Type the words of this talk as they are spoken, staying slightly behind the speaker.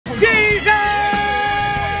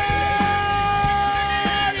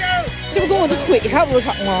不跟我的腿差不多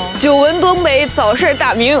长吗？久闻东北早市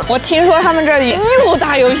大名，我听说他们这里又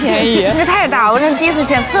大又便宜。这太大了，我真第一次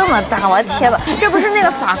见这么大，我的天呐，这不是那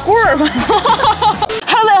个法棍儿吗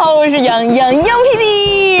？Hello， 大家好，我是杨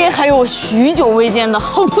PD， 还有我许久未见的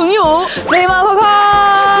好朋友飞马可可。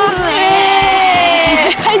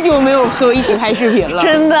太久没有和我一起拍视频了，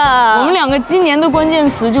真的。我们两个今年的关键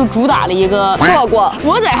词就主打了一个错过。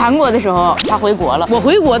我在韩国的时候，他回国了；我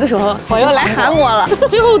回国的时候，我又来韩国了。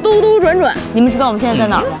最后兜兜转转，你们知道我们现在在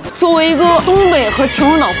哪儿吗？作为一个东北和秦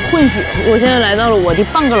皇岛混血，我现在来到了我的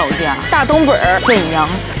半个老家大东北沈阳。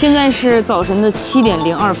现在是早晨的7点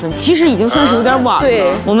02分，其实已经算是有点晚了。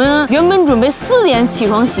对，我们原本准备4点起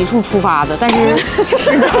床洗漱出发的，但是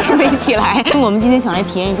实在是没起来。我们今天想来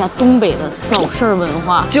体验一下东北的早市文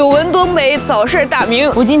化。久闻东北早市大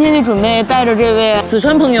名，我今天就准备带着这位四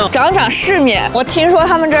川朋友长长世面。我听说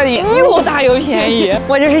他们这里又大又便宜，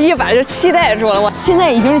我这是一把就期待住了。我现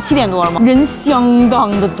在已经是7点多了吗？人相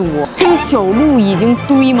当的多，这个小路已经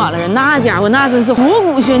堆满了人，那家伙那真是锣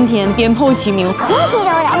鼓喧天，鞭炮齐鸣。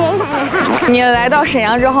你来到沈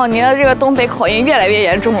阳之后，你的这个东北口音越来越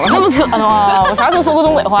严重了。那不扯呢吗？我啥时候说过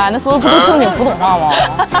东北话？那说的不都正经普通话吗？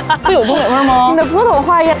这有东北味吗？你的普通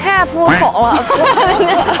话也太普通了。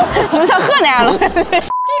你们上河南了？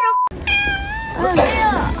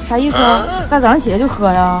啥意思啊？大早上起来就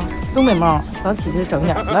喝呀？东北猫，早上起来整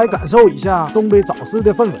点，来感受一下东北早市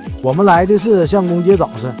的氛围。我们来的是相公街早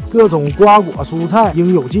市，各种瓜果蔬菜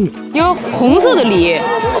应有尽有。有红色的梨，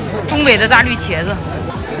东北的大绿茄子。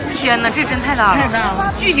天哪，这真太大了！太大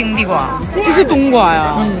了，巨型地瓜，这是冬瓜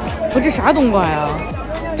呀？不是啥冬瓜呀？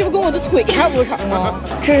这不跟我的腿差不多长吗？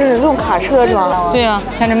这是用卡车装的吗？对呀，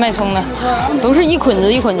看这卖葱的，都是一捆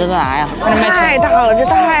子一捆子的拿呀。看这卖葱，太大了，这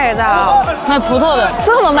太大了。卖葡萄的，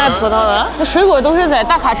这么卖葡萄的？那水果都是在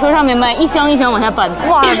大卡车上面卖，一箱一箱往下搬。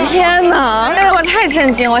哇，天哪！但是我太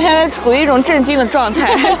震惊，我现在处于一种震惊的状态。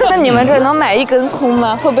那你们这能买1根葱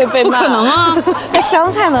吗？会不会被骂？不可能啊！那香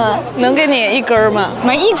菜呢？能给你1根吗？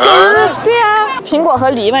买1根？对呀，苹果和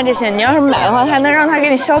梨嘛这些，你要是买的话，还能让他给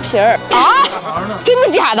你削皮儿啊？真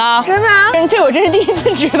的假的？真的啊！这我真是第一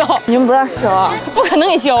次知道。你们不让削啊？不可能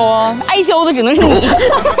给削啊！挨削的只能是你。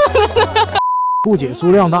不仅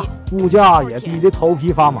数量大，物价也低得头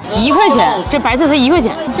皮发麻。1块钱，这白菜才1块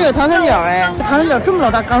钱。这有糖三角哎，这糖三角这么老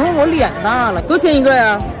大，刚说我脸大了，多少钱一个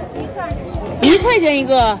呀？1块钱一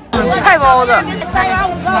个。菜包子。3元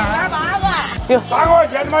5个，2元8个。3块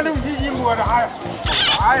钱他妈6、7斤摸啥呀？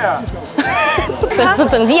啥呀？这是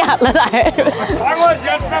整急眼了咋的？3块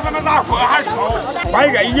钱，这他妈大捆还少，白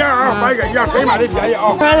给一样啊，白给一样，谁买的便宜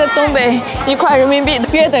啊？不然在东北1块人民币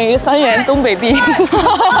约等于3元东北币。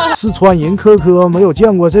四川人科科没有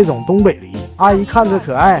见过这种东北梨，阿姨看着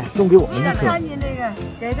可爱，送给我们1颗。看见这个，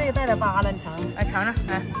给这个带点疤了，你尝尝。来尝尝，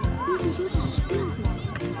来。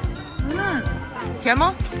甜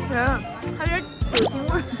吗？甜，还有点酒精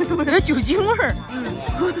味儿，有点酒精味儿。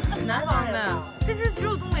南方的，这是只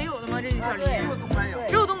有东北有的吗？这小梨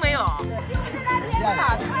只有东北有。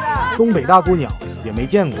东北大姑娘也没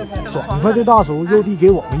见过，爽快的大叔又递给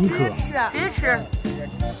我们1颗。直接吃。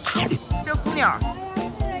这姑娘，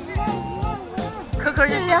可可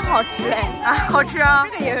这真好吃哎！啊，好吃啊！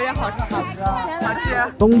这个也有点好吃，好吃啊！好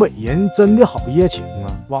吃。东北人真的好热情啊，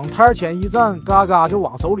往摊前一站，嘎嘎就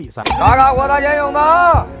往手里塞。嘎嘎我大姐用的，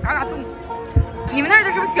嘎嘎动。你们那儿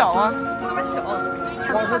的是不是小啊？这么小。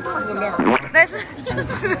我是4粒，那是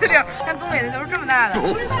4粒，像东北的都是这么大的。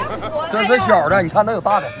这是小的，你看那有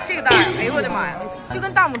大的。这个大呀！哎呦我的妈呀，就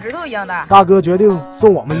跟大拇指头一样大。大哥决定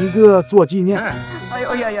送我们1个做纪念。哎呦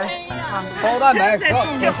哎呀呀！高蛋白，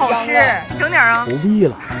这好吃，整点啊！不必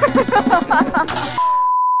了。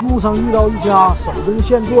路上遇到一家手工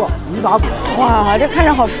现做胡打果，哇，这看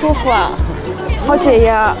着好舒服啊，好解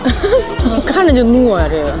压。看着就糯呀，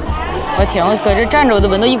这个。我天，我搁这站着我都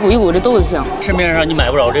闻到一股一股的豆子香。市面上你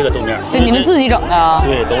买不着这个豆面，这你们自己整的啊？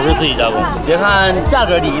对，都是自己加工。别看价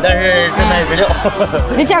格低，但是真材实料。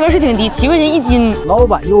这价格是挺低，7块钱1斤。老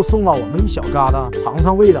板又送了我们1小疙瘩，尝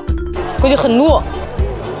尝味道。估计很糯。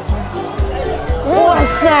哇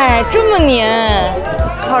塞，这么黏！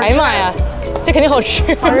哎呀妈呀，这肯定好吃。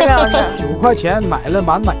好吃好吃。9块钱买了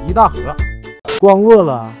满满1大盒。光饿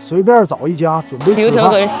了，随便找一家准备吃饭。油条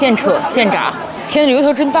搁这现扯现炸。天，油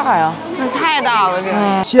条真大呀！这太大了，这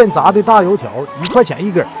个。现炸的大油条1块钱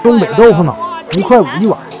1根，东北豆腐脑1块5一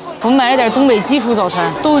碗。我们买了点东北基础早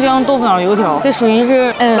餐，豆浆、豆腐脑、油条，这属于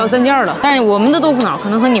是老3件了。但是我们的豆腐脑可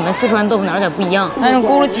能和你们四川豆腐脑有点不一样，那种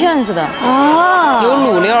勾了芡似的啊，有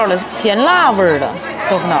卤料的、咸辣味的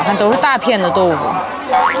豆腐脑，看都是大片的豆腐。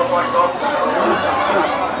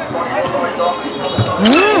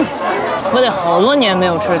我得好多年没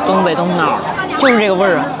有吃东北豆腐脑了。就是这个味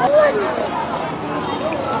儿啊。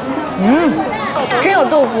真有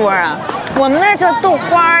豆腐味儿啊！我们那叫豆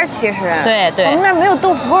花，其实对，我们那没有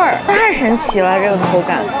豆腐味儿，太神奇了，这个口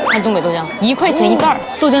感。看东北豆浆，1块钱一袋儿，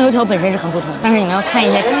豆浆油条本身是很普通，但是你们要看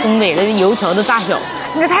一下东北的油条的大小，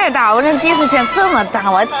这太大，我这第一次见这么大，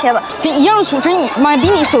我的天呐，这一样粗，真妈比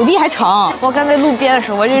你手臂还长。我刚在路边的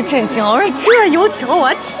时候我就震惊了，我说这油条，我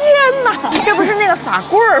天哪，这不是那个法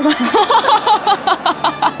棍儿吗？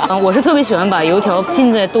我是特别喜欢把油条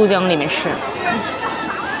浸在豆浆里面吃。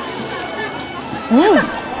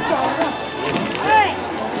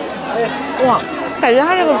哇，感觉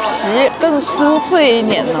它这个皮更酥脆一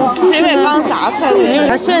点呢，是因为刚炸出来的。因为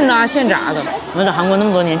它现拉现炸的。我在韩国那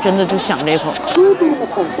么多年，真的就想这口。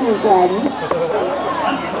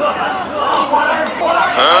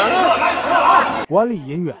管理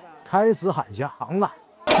人员开始喊下航了。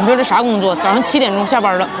你说这啥工作？早上7点钟下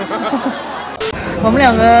班了。我们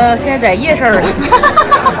两个现在在夜市了，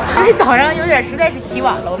因为早上有点实在是起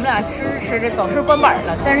晚了，我们俩吃这早市关板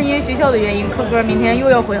了。但是因为学校的原因，科哥明天又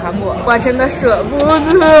要回韩国，我真的舍不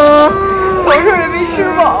得，早市也没吃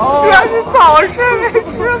饱，主要是早市没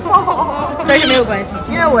吃饱。但是没有关系，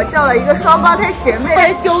因为我叫了一个双胞胎姐妹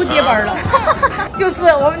来交接班了，就是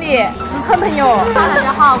我们的四川朋友。大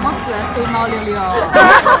家好，我是肥猫六六。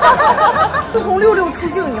自从六六出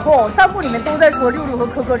镜以后，弹幕里面都在说六六和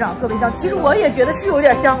科科长得特别像，其实我也觉得是有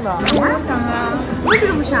点像的。不像啊，为什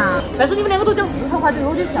么不像？但是你们两个都讲四川话，就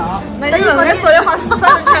有点像。那你刚才说的话，四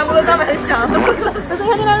川人全部都长得很像。但是你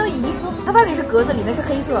看你两个衣服，它外面是格子，里面是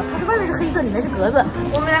黑色；它是外面是黑色，里面是格子。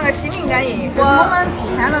我们两个心灵感应。我们四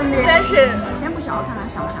川人的，但是先不笑，看看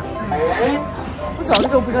像不像？不小的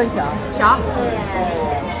时候不是很像，像，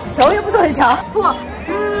小也不是很像，不，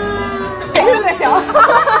这个有点像。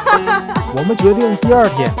我们决定第2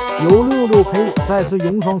天由六六陪我再次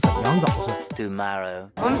勇闯沈阳早市。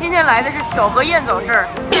我们今天来的是小河堰早市，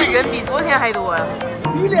这人比昨天还多呀，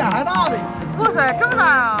比脸还大的。哇塞，这么大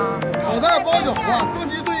啊！烤蛋包饺子，炖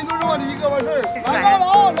鸡炖一炖肉的一个完事儿。来到了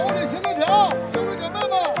啊，老李咸豆条，兄弟姐妹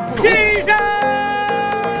们，新生。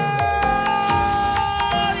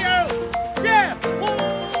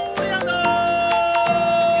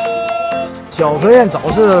小河堰早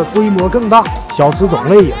市规模更大，小吃种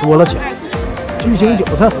类也多了起来。巨型韭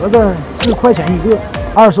菜盒子4块钱一个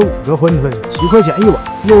，25个馄饨7块钱一碗，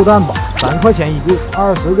肉蛋堡3块钱一个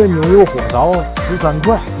，20个牛肉火烧13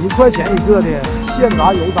块，1块钱一个的现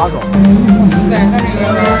炸油炸糕。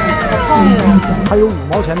还有5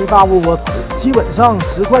毛钱的大窝窝头，基本上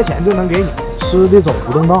10块钱就能给你吃的走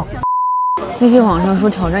不动道。那些网上说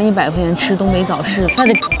挑战100块钱吃东北早市，那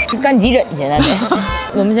得去干急诊去，那得。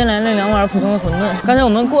我们先来了2碗普通的馄饨。刚才我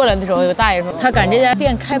们过来的时候，有个大爷说他赶这家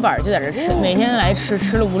店开板就在这吃，每天来吃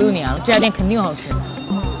了5、6年了，这家店肯定好吃。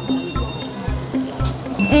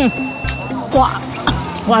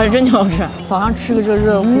哇，是真挺好吃。早上吃个这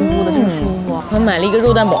热乎乎的，真舒服。我买了一个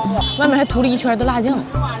肉蛋堡，外面还涂了一圈的辣酱。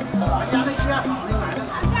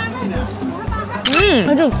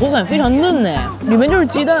它这个口感非常嫩哎，里面就是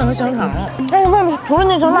鸡蛋和香肠了，但是外面涂了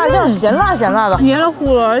那层辣酱，咸辣的，黏了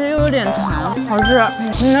糊了，而且又有点弹，好吃。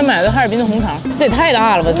你还买个哈尔滨的红肠，这也太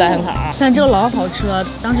大了吧，大香肠！但这个老好吃了，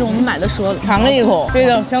当时我们买的时候尝了一口，这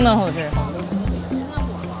个相当好吃。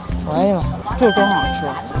哎呀妈，这个真好吃，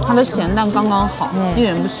它的咸淡刚刚好，一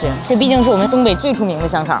点不咸。这毕竟是我们东北最出名的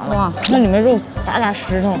香肠了。哇，那里面肉打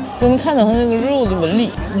实诚，都能看到它那个肉的纹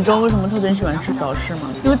理。你知道为什么特别喜欢吃早市吗？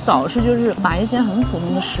因为早市就是把一些很普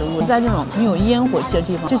通的食物，在这种很有烟火气的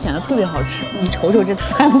地方，就显得特别好吃。你瞅瞅这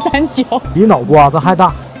唐三角，比脑瓜子还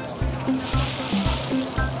大。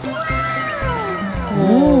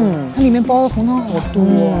它里面包的红糖好多，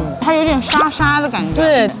它有点沙沙的感觉，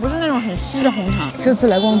对，不是那种很稀的红糖。这次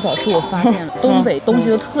来逛早市，我发现了东北东西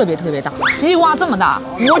都特别大，西瓜这么大，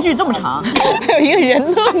莴苣这么长，还有一个人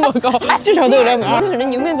那么高，至少都有2米2。这里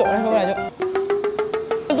面迎面走的时候，我俩就。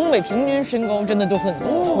东北平均身高真的都很高。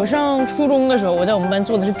我上初中的时候，我在我们班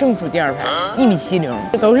坐的是正数第2排，1.70米，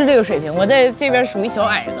都是这个水平。我在这边属于小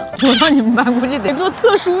矮子，我到你们班估计得坐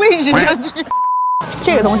特殊位置上去。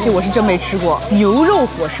这个东西我是真没吃过，牛肉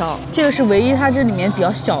火烧，这个是唯一它这里面比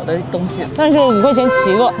较小的东西，但是5块钱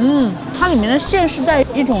7个。它里面的馅是带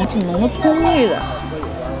一种挺浓的葱味的。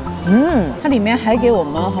它里面还给我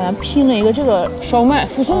们好像拼了一个这个烧麦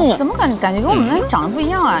附送的，怎么感觉跟我们那长得不一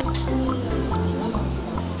样啊？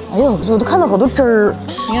哎呦，我都看到好多汁儿。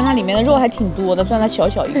你看它里面的肉还挺多的，虽然它小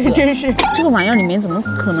小一个，真是这个玩意儿里面怎么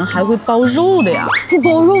可能还会包肉的呀？不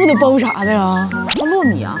包肉的包啥的呀？包糯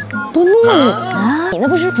米啊？包糯米啊？你那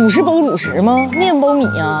不是主食包主食吗？面包米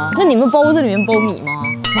啊？那你们包子里面包米吗？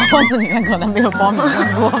包子里面可能没有包米这么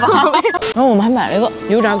说吧。然后我们还买了一个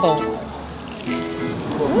油炸糕。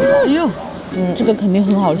哎呦，这个肯定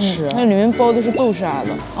很好吃。它里面包的是豆沙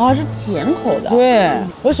子啊，是甜口的。对，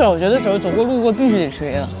我小学的时候走过路过必须得吃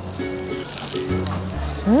这个。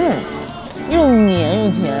又黏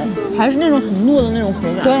又甜，还是那种很糯的那种口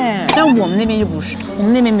感。对，但我们那边就不是，我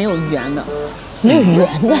们那边没有圆的，没有圆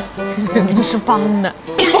的，我们是方的。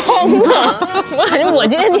方的，我感觉我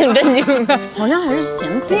今天挺震惊的，好像还是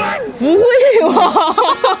咸口。不会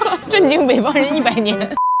吧？震惊北方人100年。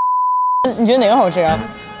你觉得哪个好吃啊？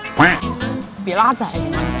别拉崽子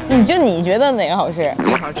嘛！你觉得哪个好吃？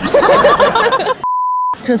这个好吃。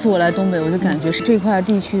这次我来东北，我就感觉是这块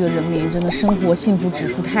地区的人民真的生活幸福指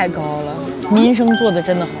数太高了，民生做的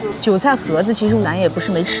真的好。韭菜盒子其实咱也不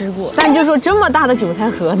是没吃过，但就说这么大的韭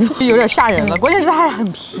菜盒子有点吓人了，关键是它还很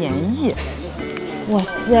便宜。哇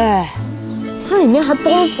塞，它里面还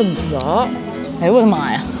包了粉条，哎呦我的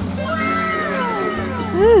妈呀！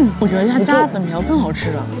我觉得它加了粉条更好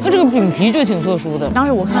吃了。它这个饼皮就挺特殊的。当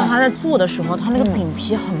时我看到他在做的时候，他那个饼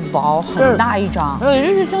皮很薄，很大一张，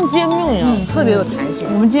就是像煎饼一样，特别有弹性。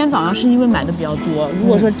我们今天早上是因为买的比较多，如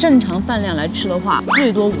果说正常饭量来吃的话，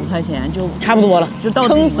最多5块钱就差不多了，就到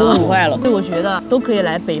撑死5块了。所以我觉得都可以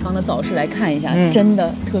来北方的早市来看一下，真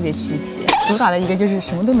的特别稀奇。主打的一个就是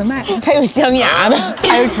什么都能卖，还有镶牙的，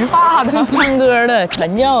还有植发的，唱歌的，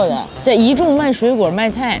传教的，在一众卖水果、卖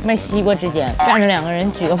菜、卖西瓜之间站着2个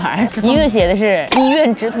人。举个牌，一个写的是医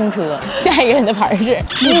院直通车，下一个人的牌是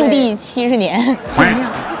墓地70年限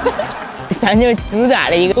量。咱就主打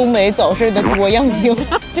了一个东北早市的多样性，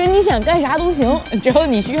就是你想干啥都行，只要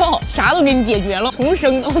你需要，啥都给你解决了，从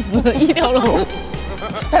生到死一条龙。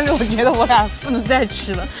但是我觉得我俩不能再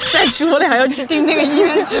吃了，再吃我俩要去订那个医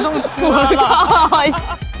院直通车了。